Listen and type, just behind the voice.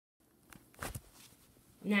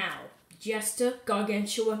Now, Jester,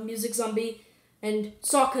 Gargantua, Music Zombie, and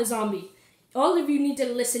Soccer Zombie. All of you need to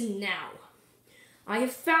listen now. I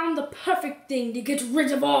have found the perfect thing to get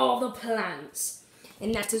rid of all the plants,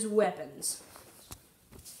 and that is weapons.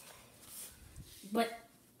 But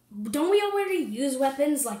don't we already use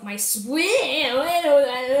weapons like my swing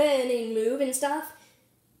and move and stuff?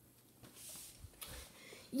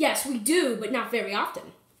 Yes, we do, but not very often.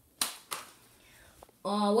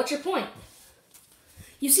 What's your point?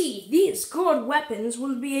 You see, these good weapons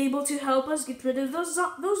will be able to help us get rid of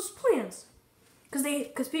those plants.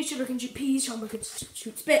 Because Pea Shooter can shoot peas, Chomper can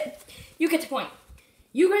shoot spit. You get the point.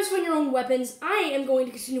 You guys find your own weapons. I am going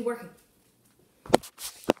to continue working.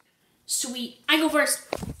 Sweet. I go first.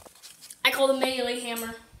 I call the melee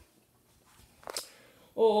hammer.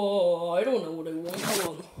 Oh, I don't know what I want.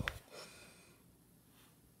 Hold on.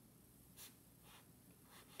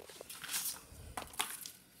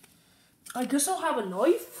 I guess I'll have a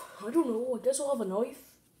knife. I don't know. I guess I'll have a knife.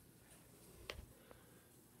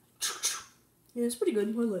 Yeah, it's pretty good.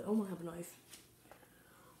 I want to have a knife.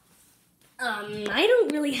 I don't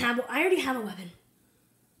really have... I already have a weapon.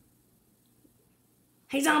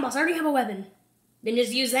 Hey, Zomboss, I already have a weapon. Then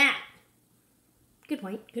just use that. Good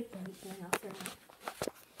point. Good point. Fair enough. Fair enough.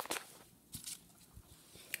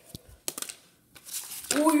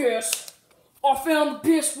 Oh, yes. I found the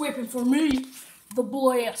best weapon for me. The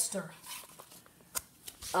blaster.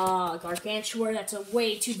 Gargantua, that's a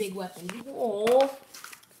way too big weapon. Oh.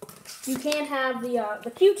 You can't have the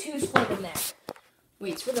Q2's for the mech.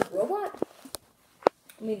 Wait, it's for the robot?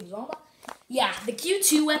 I mean, the Zombot? Yeah, the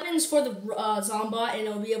Q2 weapon's for the Zombot, and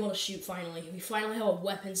it'll be able to shoot finally. We finally have a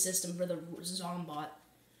weapon system for the Zombot.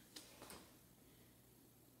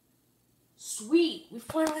 Sweet! We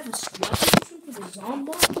finally have a weapon system for the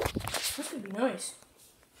Zombot? That's gonna be nice.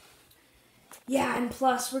 Yeah, and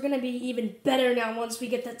plus, we're gonna be even better now once we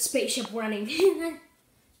get that spaceship running.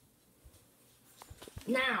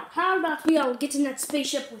 Now, how about we all get in that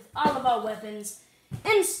spaceship with all of our weapons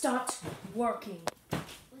and start working?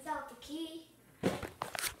 Without the key.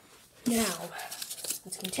 Now,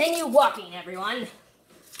 let's continue walking, everyone.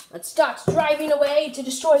 Let's start driving away to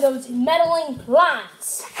destroy those meddling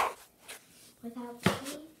plants. Without the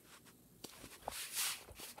key.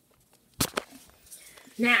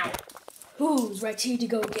 Now, who's ready to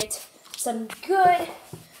go get some good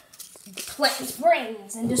plant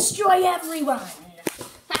brains and destroy everyone?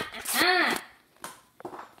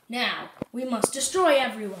 Now, we must destroy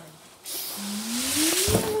everyone.